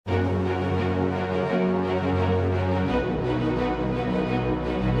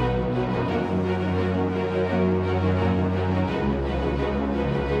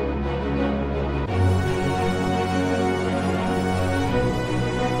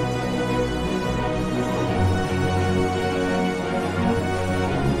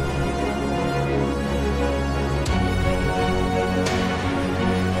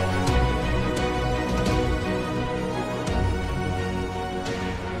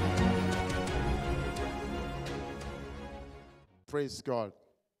Praise God.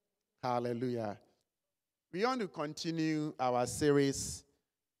 Hallelujah. We want to continue our series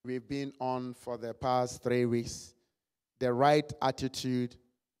we've been on for the past 3 weeks. The right attitude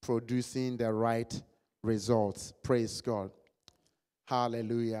producing the right results. Praise God.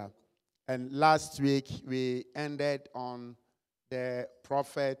 Hallelujah. And last week we ended on the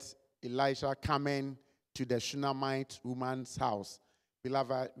prophet Elisha coming to the Shunammite woman's house.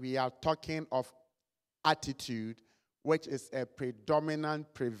 Beloved, we are talking of attitude, which is a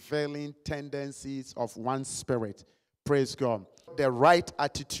predominant, prevailing tendencies of one's spirit. Praise God. The right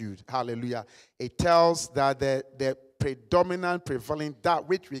attitude, hallelujah. It tells that the predominant, prevailing, that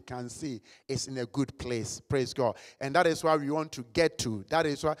which we can see is in a good place. Praise God. And that is why we want to get to. That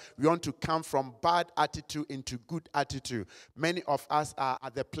is why we want to come from bad attitude into good attitude. Many of us are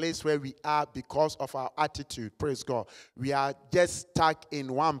at the place where we are because of our attitude. Praise God. We are just stuck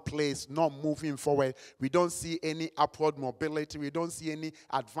in one place, not moving forward. We don't see any upward mobility. We don't see any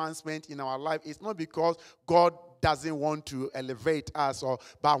advancement in our life. It's not because God doesn't want to elevate us,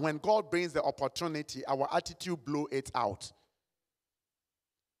 but when God brings the opportunity, our attitude blow it out.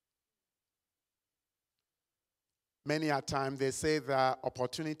 Many a time they say that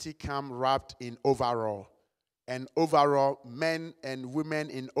opportunity come wrapped in overall. And overall, men and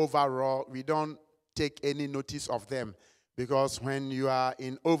women in overall, we don't take any notice of them. Because when you are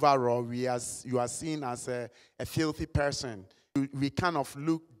in overall, you are seen as a filthy person. We kind of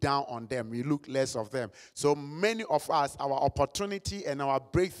look down on them. We look less of them. So many of us, our opportunity and our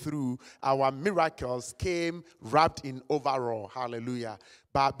breakthrough, our miracles came wrapped in overall. Hallelujah.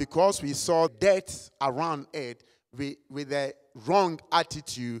 But because we saw death around it, with a wrong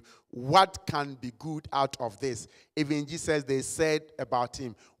attitude, what can be good out of this? Even Jesus, they said about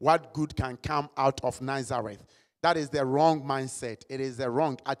him, what good can come out of Nazareth? That is the wrong mindset. It is the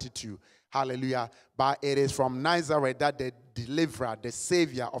wrong attitude. Hallelujah. But it is from Nazareth that the deliverer, the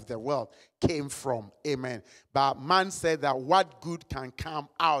savior of the world came from. Amen. But man said that what good can come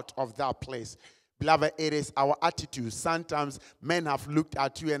out of that place? Beloved, it is our attitude. Sometimes men have looked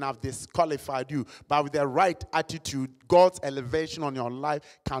at you and have disqualified you. But with the right attitude, God's elevation on your life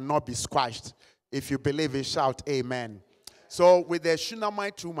cannot be squashed. If you believe it, shout amen. So with the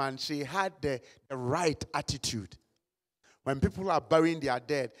Shunammite woman, she had the right attitude. When people are burying their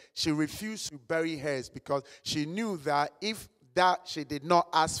dead, she refused to bury hers because she knew that if that she did not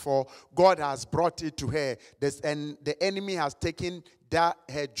ask for, God has brought it to her. And the enemy has taken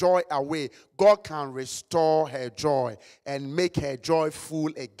her joy away. God can restore her joy and make her joy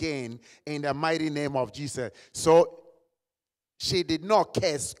full again in the mighty name of Jesus. So she did not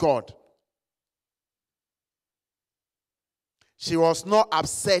curse God. She was not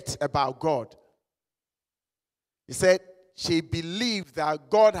upset about God. He said, she believed that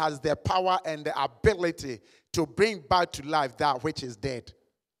God has the power and the ability to bring back to life that which is dead.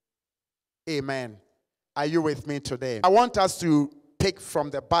 Amen. Are you with me today? I want us to pick from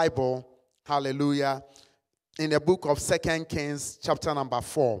the Bible, hallelujah, in the book of 2 Kings, chapter number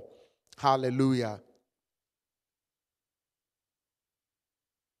 4. Hallelujah.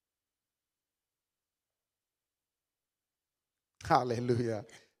 Hallelujah.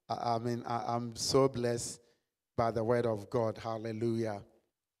 I'm so blessed by the word of God. Hallelujah.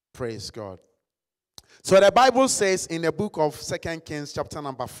 Praise God. So the Bible says in the book of 2 Kings chapter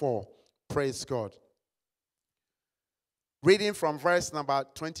number 4. Praise God. Reading from verse number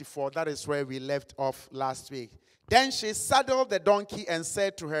 24. That is where we left off last week. Then she saddled the donkey and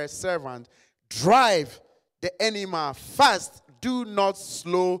said to her servant, drive the animal fast. Do not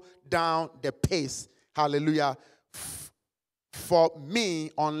slow down the pace. Hallelujah. For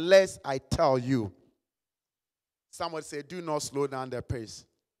me, unless I tell you. Someone say, do not slow down the pace.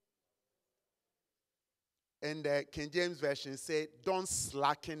 And the King James Version say, don't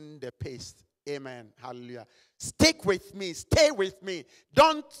slacken the pace. Amen. Hallelujah. Stick with me. Stay with me.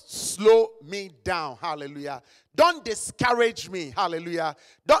 Don't slow me down. Hallelujah. Don't discourage me. Hallelujah.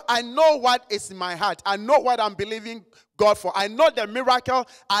 I know what is in my heart. I know what I'm believing God for. I know the miracle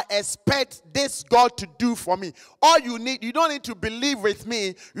I expect this God to do for me. All you don't need to believe with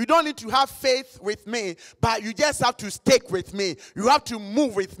me. You don't need to have faith with me. But you just have to stick with me. You have to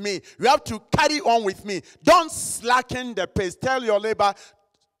move with me. You have to carry on with me. Don't slacken the pace. Tell your neighbor,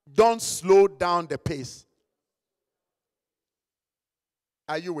 don't slow down the pace.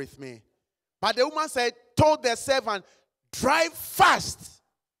 Are you with me? But the woman told the servant, drive fast.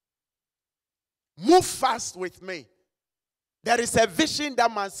 Move fast with me. There is a vision that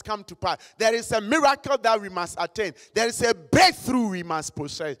must come to pass. There is a miracle that we must attain. There is a breakthrough we must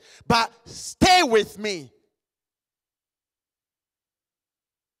possess. But stay with me.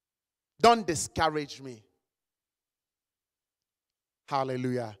 Don't discourage me.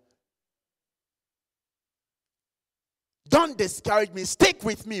 Hallelujah. Don't discourage me. Stick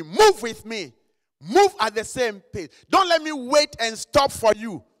with me. Move with me. Move at the same pace. Don't let me wait and stop for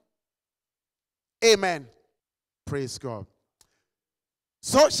you. Amen. Praise God.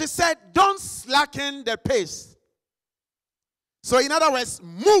 So she said, don't slacken the pace. So in other words,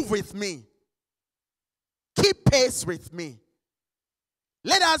 move with me. Keep pace with me.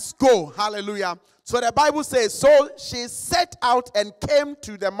 Let us go. Hallelujah. So the Bible says, so she set out and came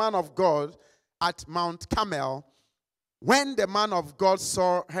to the man of God at Mount Carmel. When the man of God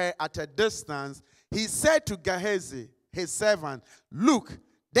saw her at a distance, he said to Gehazi, his servant, look,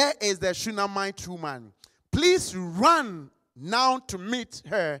 there is the Shunammite woman. Please run now to meet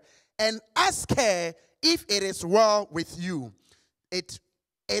her and ask her if it is well with you. It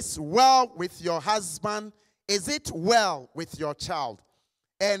is well with your husband. Is it well with your child?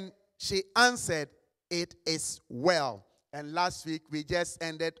 And she answered, it is well. And last week we just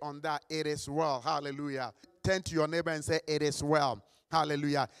ended on that. It is well. Hallelujah. Turn to your neighbor and say, it is well.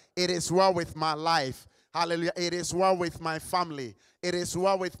 Hallelujah. It is well with my life. Hallelujah. It is well with my family. It is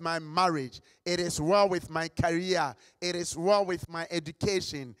well with my marriage. It is well with my career. It is well with my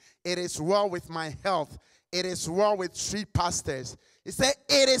education. It is well with my health. It is well with street pastors. He said,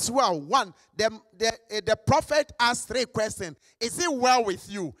 it is well. One, the prophet asked 3 questions. Is it well with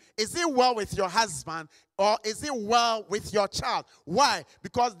you? Is it well with your husband? Or is it well with your child? Why?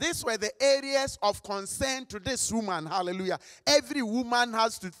 Because these were the areas of concern to this woman. Hallelujah. Every woman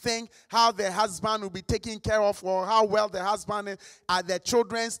has to think how the husband will be taken care of, or how well the husband is, are the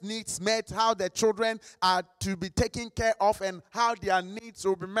children's needs met, how the children are to be taken care of, and how their needs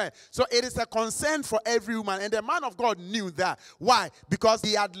will be met. So it is a concern for every woman. And the man of God knew that. Why? Because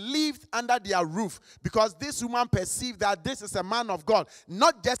he had lived under their roof. Because this woman perceived that this is a man of God.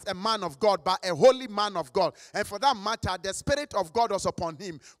 Not just a man of God, but a holy man of God. And for that matter, the Spirit of God was upon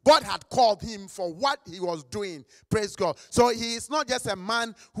him. God had called him for what he was doing. Praise God. So he is not just a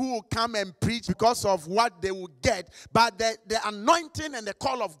man who will come and preach because of what they will get, but the anointing and the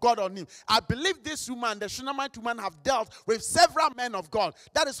call of God on him. I believe this woman, the Shunammite woman, have dealt with several men of God.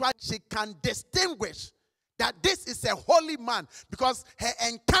 That is why she can distinguish that this is a holy man, because her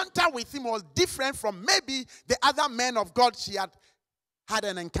encounter with him was different from maybe the other men of God she had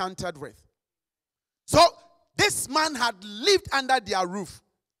an encounter with. So this man had lived under their roof.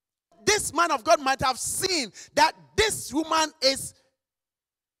 This man of God might have seen that this woman is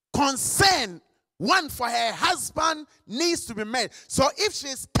concerned. One, for her husband needs to be met. So if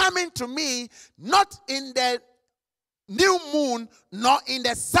she's coming to me, not in the new moon, nor in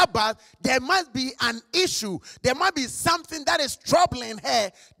the Sabbath, there must be an issue. There must be something that is troubling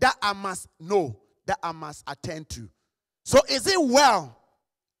her that I must know, that I must attend to. So is it well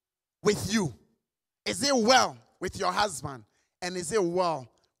with you? Is it well with your husband? And is it well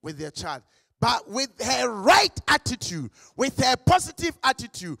with your child? But with her right attitude, with her positive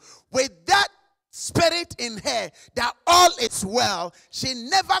attitude, with that spirit in her that all is well, she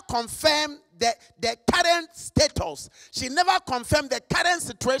never confirmed the current status. She never confirmed the current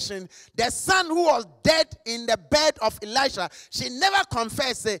situation. The son who was dead in the bed of Elisha, she never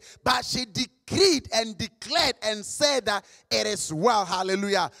confessed it, but she decreed and declared and said that it is well.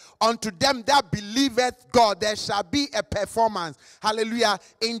 Hallelujah. Unto them that believeth God, there shall be a performance. Hallelujah.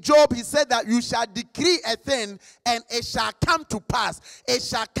 In Job, he said that you shall decree a thing and it shall come to pass. It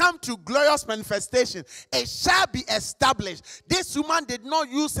shall come to glorious manifestation. It shall be established. This woman did not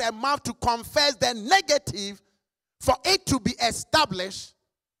use her mouth to confess the negative for it to be established.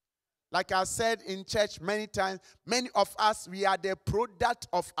 Like I said in church many times, many of us, we are the product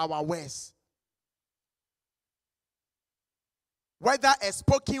of our words. Whether a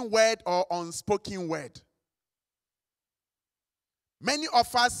spoken word or unspoken word. Many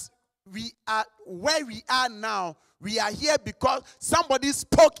of us, we are where we are now. We are here because somebody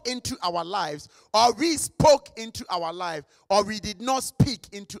spoke into our lives, or we spoke into our life, or we did not speak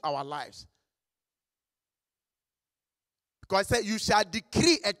into our lives. Because I said, you shall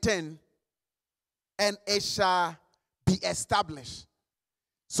decree a thing, and it shall be established.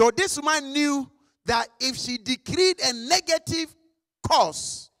 So this woman knew that if she decreed a negative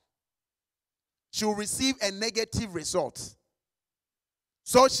cause, she will receive a negative result.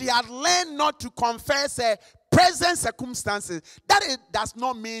 So she had learned not to confess her present circumstances. That does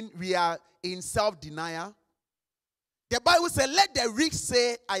not mean we are in self-denial. The Bible says, let the weak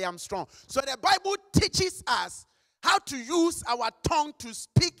say, I am strong. So the Bible teaches us how to use our tongue to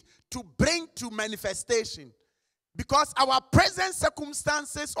speak, to bring to manifestation. Because our present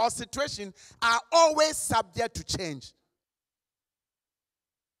circumstances or situation are always subject to change.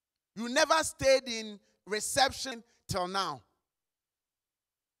 You never stayed in reception till now.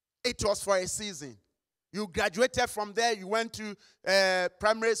 It was for a season. You graduated from there, you went to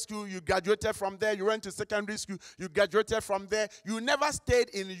primary school, you graduated from there, you went to secondary school, you graduated from there. You never stayed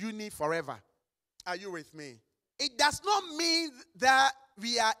in uni forever. Are you with me? It does not mean that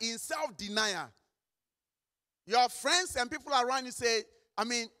we are in self-denial. Your friends and people around you say,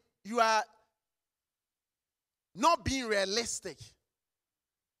 you are not being realistic.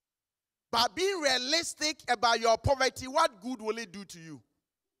 But being realistic about your poverty, what good will it do to you?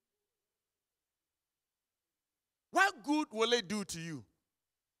 What good will it do to you?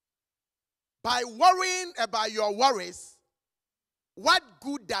 By worrying about your worries, what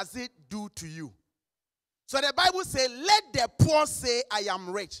good does it do to you? So the Bible says, let the poor say, I am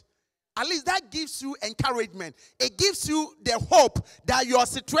rich. At least that gives you encouragement. It gives you the hope that your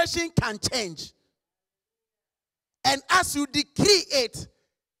situation can change. And as you decree it,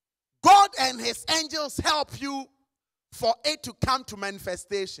 God and his angels help you for it to come to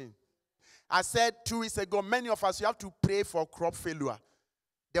manifestation. I said 2 weeks ago, many of us, you have to pray for crop failure.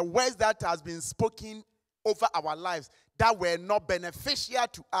 The words that has been spoken over our lives that were not beneficial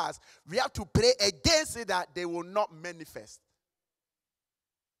to us, we have to pray against it that they will not manifest.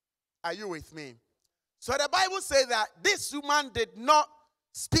 Are you with me? So the Bible says that this woman did not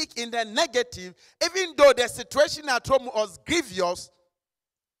speak in the negative, even though the situation at home was grievous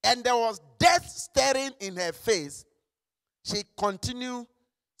and there was death staring in her face. She continued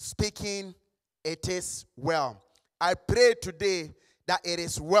speaking, it is well. I pray today that it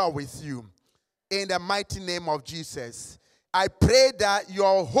is well with you. In the mighty name of Jesus. I pray that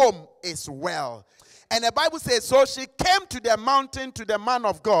your home is well. And the Bible says, so she came to the mountain to the man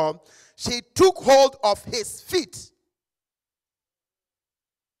of God. She took hold of his feet.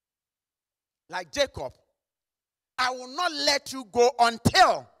 Like Jacob. I will not let you go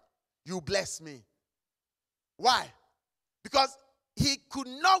until you bless me. Why? Because he could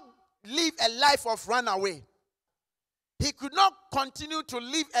not live a life of runaway. He could not continue to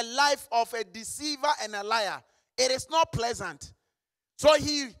live a life of a deceiver and a liar. It is not pleasant. So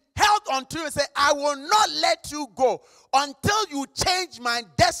he held on to it and said, I will not let you go until you change my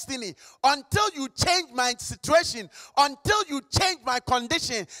destiny, until you change my situation, until you change my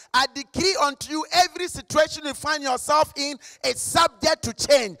condition. I decree unto you, every situation you find yourself in is subject to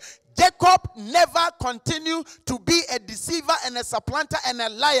change. Jacob never continued to be a deceiver and a supplanter and a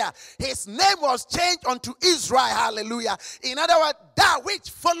liar. His name was changed unto Israel. Hallelujah. In other words, that which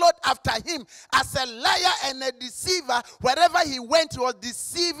followed after him as a liar and a deceiver, wherever he went, he was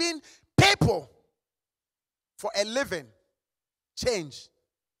deceiving people for a living. Change.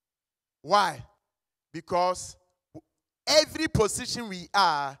 Why? Because every position we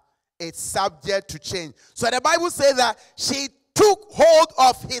are, it's subject to change. So the Bible says that she took hold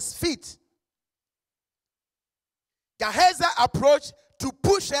of his feet. Gehazi approached to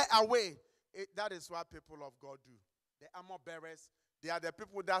push her away. That is what people of God do. The armor bearers, they are the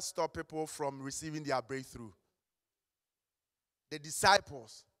people that stop people from receiving their breakthrough. The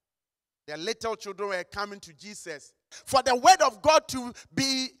disciples, the little children were coming to Jesus. For the word of God to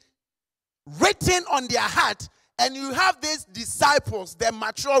be written on their heart. And you have these disciples, the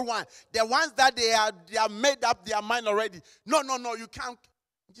mature ones, the ones that they are made up their mind already. No, you can't.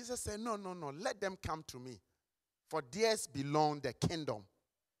 Jesus said, no, let them come to me. For theirs belong the kingdom.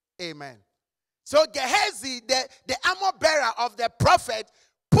 Amen. So Gehazi, the armor bearer of the prophet,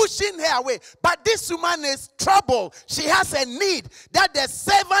 pushing her away. But this woman is troubled. She has a need that the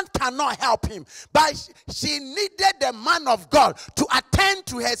servant cannot help him. But she needed the man of God to attend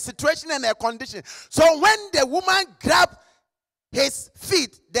to her situation and her condition. So when the woman grabbed his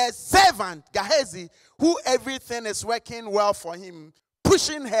feet, the servant, Gehazi, who everything is working well for him,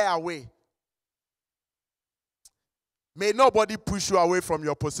 pushing her away. May nobody push you away from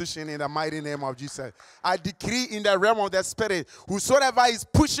your position in the mighty name of Jesus. I decree in the realm of the spirit, whosoever is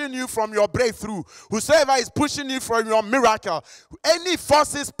pushing you from your breakthrough, whosoever is pushing you from your miracle, any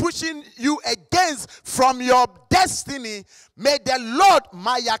forces pushing you against from your destiny, may the Lord,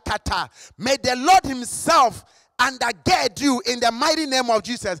 Mayakata, may the Lord himself undergird you in the mighty name of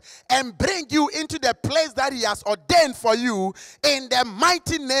Jesus and bring you into the place that he has ordained for you in the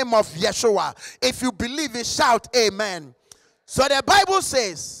mighty name of Yeshua. If you believe it, shout amen. So the Bible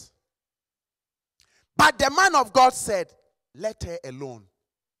says, but the man of God said, let her alone.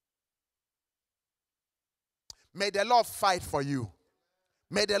 May the Lord fight for you.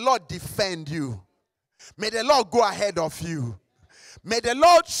 May the Lord defend you. May the Lord go ahead of you. May the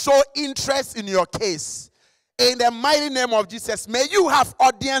Lord show interest in your case. In the mighty name of Jesus, may you have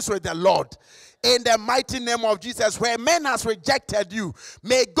audience with the Lord. in the mighty name of Jesus. Where men has rejected you,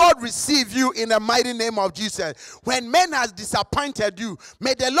 may God receive you in the mighty name of Jesus. When men has disappointed you,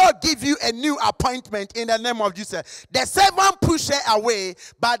 may the Lord give you a new appointment in the name of Jesus. The servant pushed her away,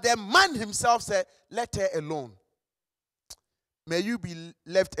 but the man himself said, let her alone. May you be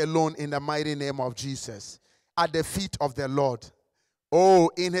left alone in the mighty name of Jesus, at the feet of the Lord.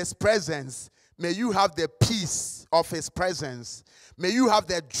 Oh, in his presence, may you have the peace of his presence. May you have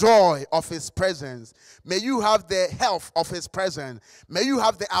the joy of his presence. May you have the health of his presence. May you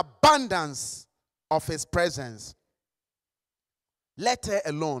have the abundance of his presence. Let her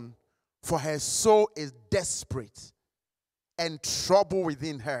alone, for her soul is desperate and trouble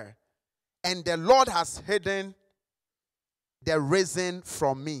within her. And the Lord has hidden the reason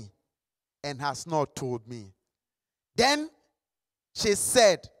from me and has not told me. Then she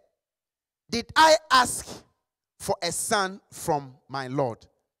said, did I ask for a son from my Lord?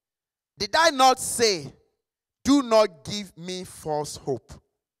 Did I not say, do not give me false hope?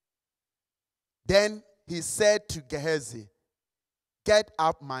 Then he said to Gehazi, get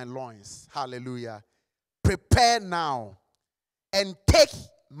up my loins. Hallelujah. Prepare now and take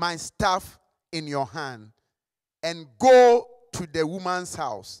my staff in your hand and go to the woman's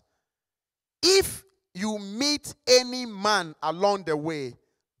house. If you meet any man along the way,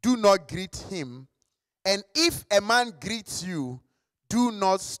 do not greet him. And if a man greets you, do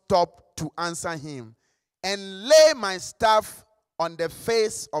not stop to answer him. And lay my staff on the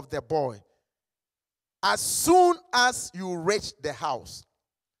face of the boy. As soon as you reach the house,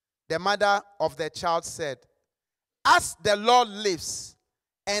 the mother of the child said, as the Lord lives,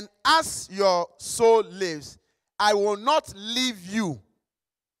 and as your soul lives, I will not leave you.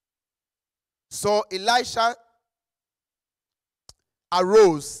 So Elisha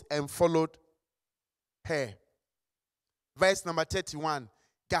arose and followed her. Verse number 31.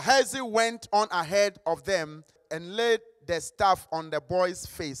 Gehazi went on ahead of them and laid the staff on the boy's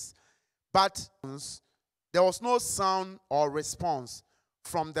face. But there was no sound or response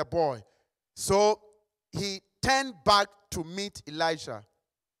from the boy. So he turned back to meet Elijah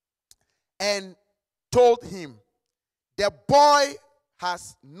and told him, the boy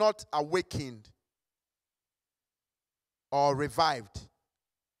has not awakened or revived.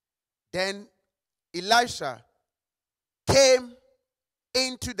 Then Elisha came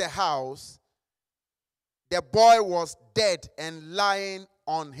into the house. The boy was dead and lying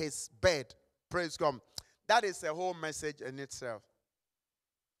on his bed. Praise God. That is a whole message in itself.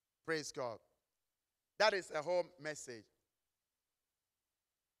 Praise God. That is a whole message.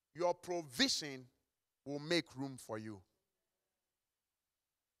 Your provision will make room for you.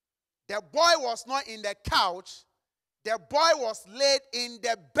 The boy was not in the couch. The boy was laid in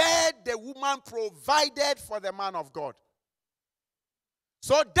the bed the woman provided for the man of God.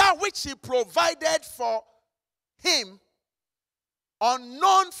 So that which he provided for him,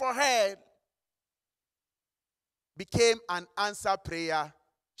 unknown for her, became an answer prayer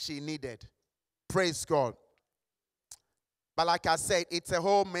she needed. Praise God. But like I said, it's a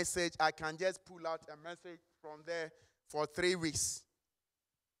whole message. I can just pull out a message from there for 3 weeks.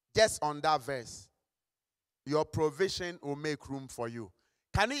 Just on that verse. Your provision will make room for you.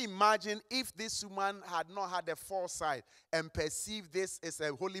 Can you imagine if this woman had not had the foresight and perceived this as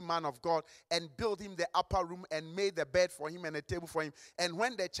a holy man of God and built him the upper room and made the bed for him and a table for him, and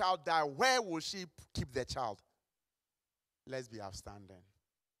when the child died, where will she keep the child? Let's be upstanding.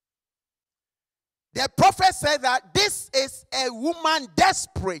 The prophet said that this is a woman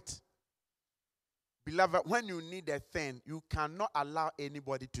desperate. Beloved, when you need a thing, you cannot allow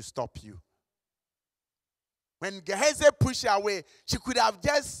anybody to stop you. When Gehazi pushed her away, she could have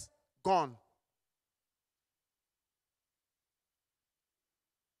just gone.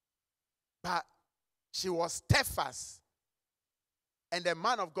 But she was steadfast. And the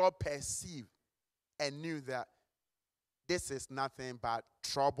man of God perceived and knew that this is nothing but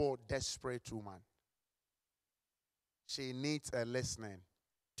troubled, desperate woman. She needs a listening.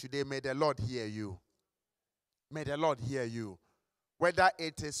 Today, may the Lord hear you. May the Lord hear you. Whether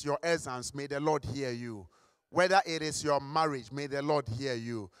it is your essence, may the Lord hear you. Whether it is your marriage, may the Lord hear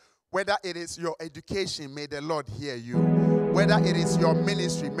you. Whether it is your education, may the Lord hear you. Whether it is your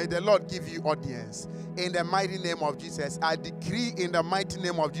ministry, may the Lord give you audience. In the mighty name of Jesus, I decree in the mighty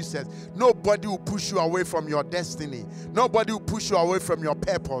name of Jesus, nobody will push you away from your destiny. Nobody will push you away from your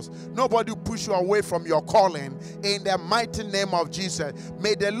purpose. Nobody will push you away from your calling. In the mighty name of Jesus,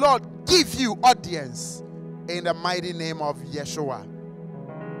 may the Lord give you audience. In the mighty name of Yeshua.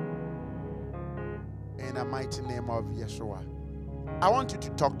 In the mighty name of Yeshua. I want you to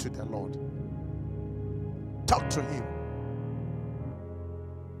talk to the Lord. Talk to him.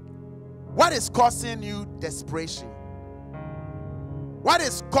 What is causing you desperation? What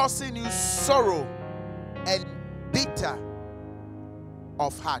is causing you sorrow and bitter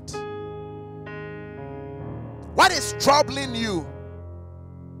of heart? What is troubling you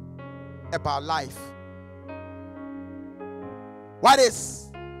about life? What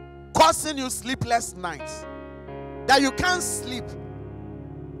is causing you sleepless nights? That you can't sleep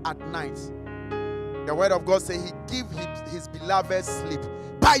at night. The word of God says he gives his beloved sleep,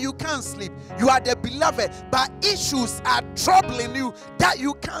 but you can't sleep. You are the beloved, but issues are troubling you that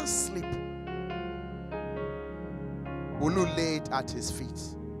you can't sleep. Will you lay it at his feet?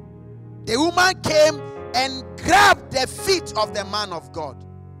 The woman came and grabbed the feet of the man of God.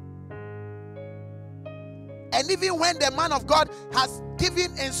 And even when the man of God has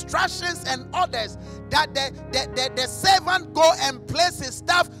given instructions and orders that the servant go and place his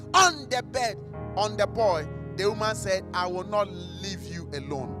staff on the bed, on the boy, the woman said, I will not leave you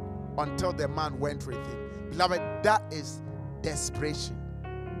alone until the man went with him. Beloved, that is desperation.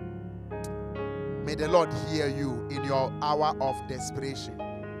 May the Lord hear you in your hour of desperation.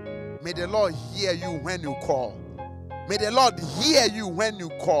 May the Lord hear you when you call. May the Lord hear you when you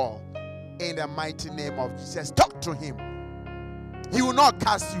call. In the mighty name of Jesus, talk to him. He will not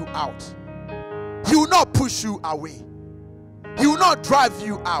cast you out. He will not push you away. He will not drive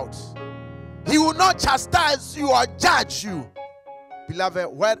you out. He will not chastise you or judge you. Beloved,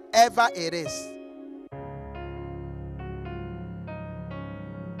 whatever it is,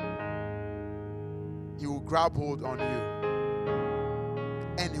 he will grab hold on you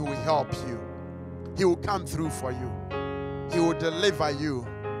and he will help you. He will come through for you. He will deliver you.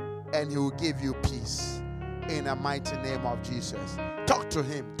 And he will give you peace in the mighty name of Jesus. Talk to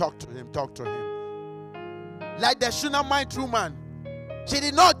him, talk to him, talk to him. Like the Shunammite woman, she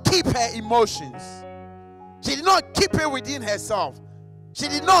did not keep her emotions. She did not keep it within herself. She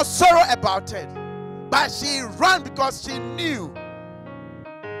did not sorrow about it. But she ran because she knew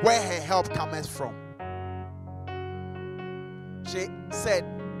where her help cometh from. She said,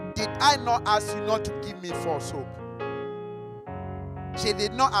 did I not ask you not to give me false hope? She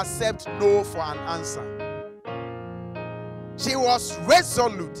did not accept no for an answer. She was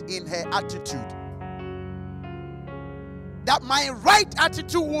resolute in her attitude. That my right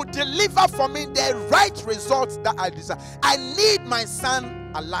attitude will deliver for me the right results that I desire. I need my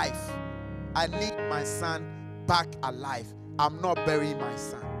son alive. I need my son back alive. I'm not burying my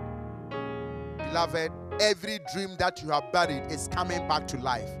son. Beloved, every dream that you have buried is coming back to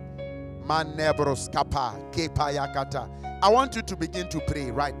life. I want you to begin to pray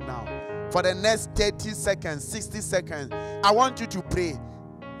right now. For the next 30 seconds, 60 seconds, I want you to pray.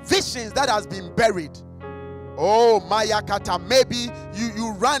 Visions that has been buried. Oh, Mayakata, maybe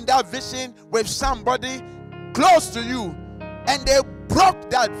you ran that vision with somebody close to you and they broke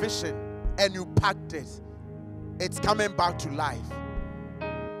that vision and you packed it. It's coming back to life.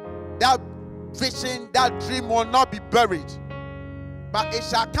 That vision, that dream will not be buried, but it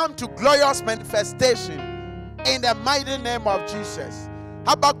shall come to glorious manifestation in the mighty name of Jesus.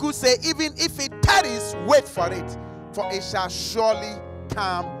 Habakkuk say, even if it tarries, wait for it, for it shall surely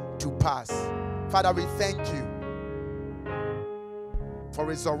come to pass. Father, we thank you for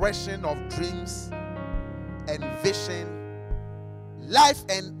resurrection of dreams and vision, life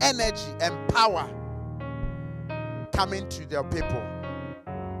and energy and power coming to their people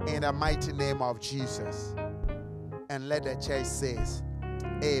in the mighty name of Jesus. And let the church says,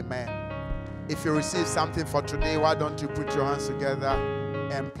 amen. If you receive something for today, why don't you put your hands together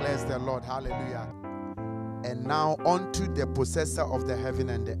and bless the Lord. Hallelujah. And now unto the possessor of the heaven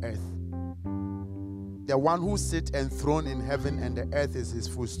and the earth, the one who sits enthroned in heaven and the earth is his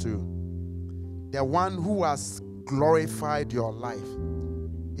footstool, the one who has glorified your life.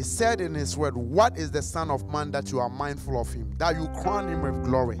 He said in his word, what is the Son of Man that you are mindful of him, that you crown him with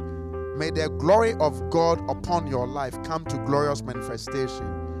glory? May the glory of God upon your life come to glorious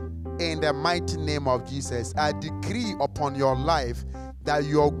manifestation. In the mighty name of Jesus, I decree upon your life that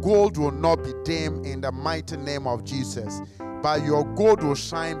your gold will not be dim in the mighty name of Jesus, but your gold will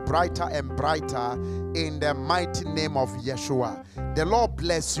shine brighter and brighter in the mighty name of Yeshua. The Lord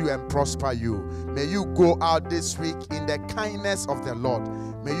bless you and prosper you. May you go out this week in the kindness of the Lord.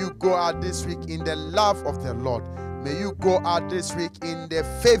 May you go out this week in the love of the Lord. May you go out this week in the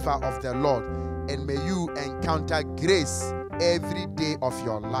favor of the Lord. And may you encounter grace every day of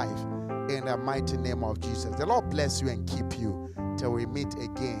your life in the mighty name of Jesus. The Lord bless you and keep you till we meet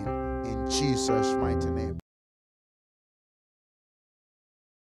again in Jesus' mighty name.